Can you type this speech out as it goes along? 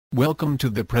Welcome to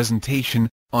the presentation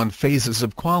on phases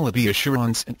of quality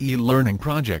assurance in e-learning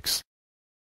projects.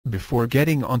 Before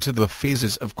getting onto the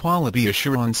phases of quality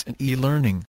assurance in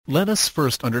e-learning, let us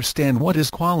first understand what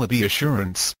is quality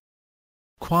assurance.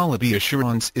 Quality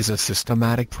assurance is a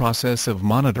systematic process of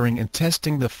monitoring and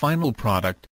testing the final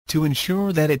product, to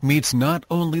ensure that it meets not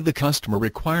only the customer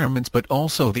requirements but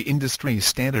also the industry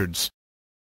standards.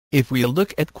 If we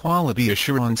look at quality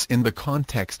assurance in the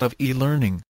context of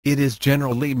e-learning, it is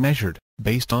generally measured,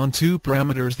 based on two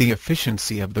parameters: the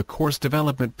efficiency of the course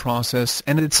development process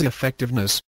and its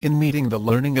effectiveness, in meeting the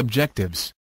learning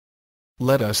objectives.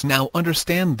 Let us now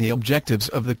understand the objectives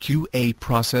of the QA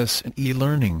process in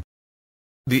e-learning.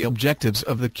 The objectives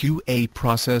of the QA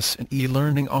process in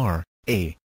e-learning are: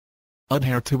 A.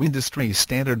 Adhere to industry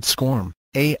standard SCORM,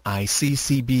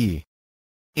 AICCB.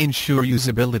 Ensure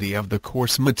usability of the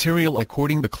course material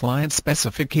according to client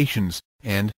specifications,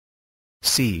 and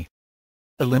C.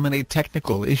 Eliminate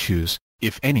technical issues,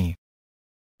 if any.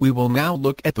 We will now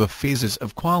look at the phases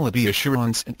of quality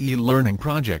assurance in e-learning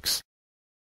projects.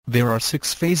 There are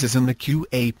 6 phases in the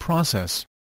QA process.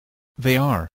 They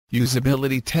are: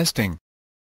 usability testing,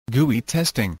 GUI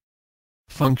testing,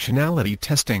 functionality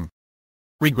testing,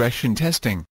 regression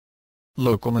testing,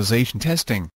 localization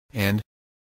testing, and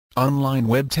online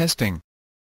web testing.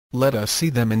 Let us see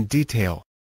them in detail.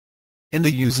 In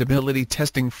the usability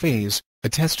testing phase, a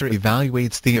tester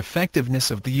evaluates the effectiveness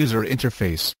of the user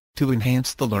interface, to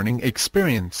enhance the learning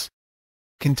experience.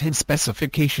 Content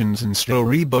specifications and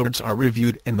storyboards are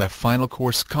reviewed and the final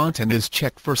course content is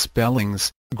checked for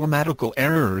spellings, grammatical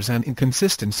errors and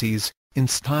inconsistencies, in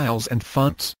styles and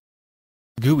fonts.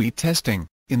 GUI testing: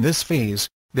 in this phase,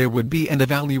 there would be an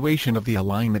evaluation of the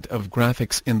alignment of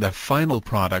graphics in the final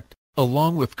product,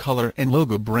 along with color and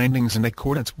logo brandings in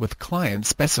accordance with client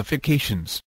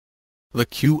specifications. The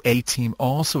QA team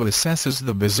also assesses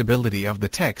the visibility of the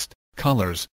text,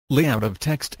 colors, layout of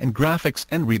text and graphics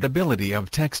and readability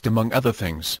of text, among other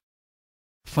things.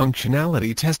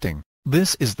 Functionality testing: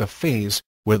 this is the phase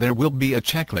where there will be a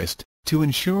checklist to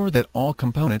ensure that all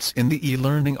components in the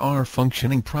e-learning are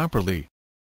functioning properly.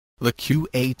 The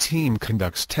QA team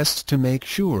conducts tests to make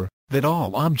sure that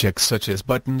all objects such as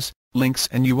buttons, links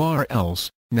and URLs,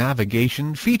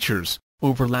 navigation features,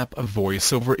 overlap of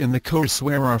voiceover in the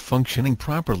courseware are functioning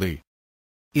properly.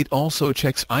 It also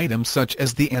checks items such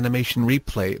as the animation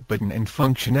replay button and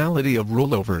functionality of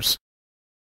rollovers.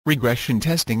 Regression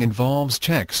testing involves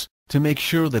checks to make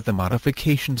sure that the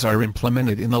modifications are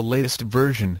implemented in the latest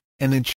version, and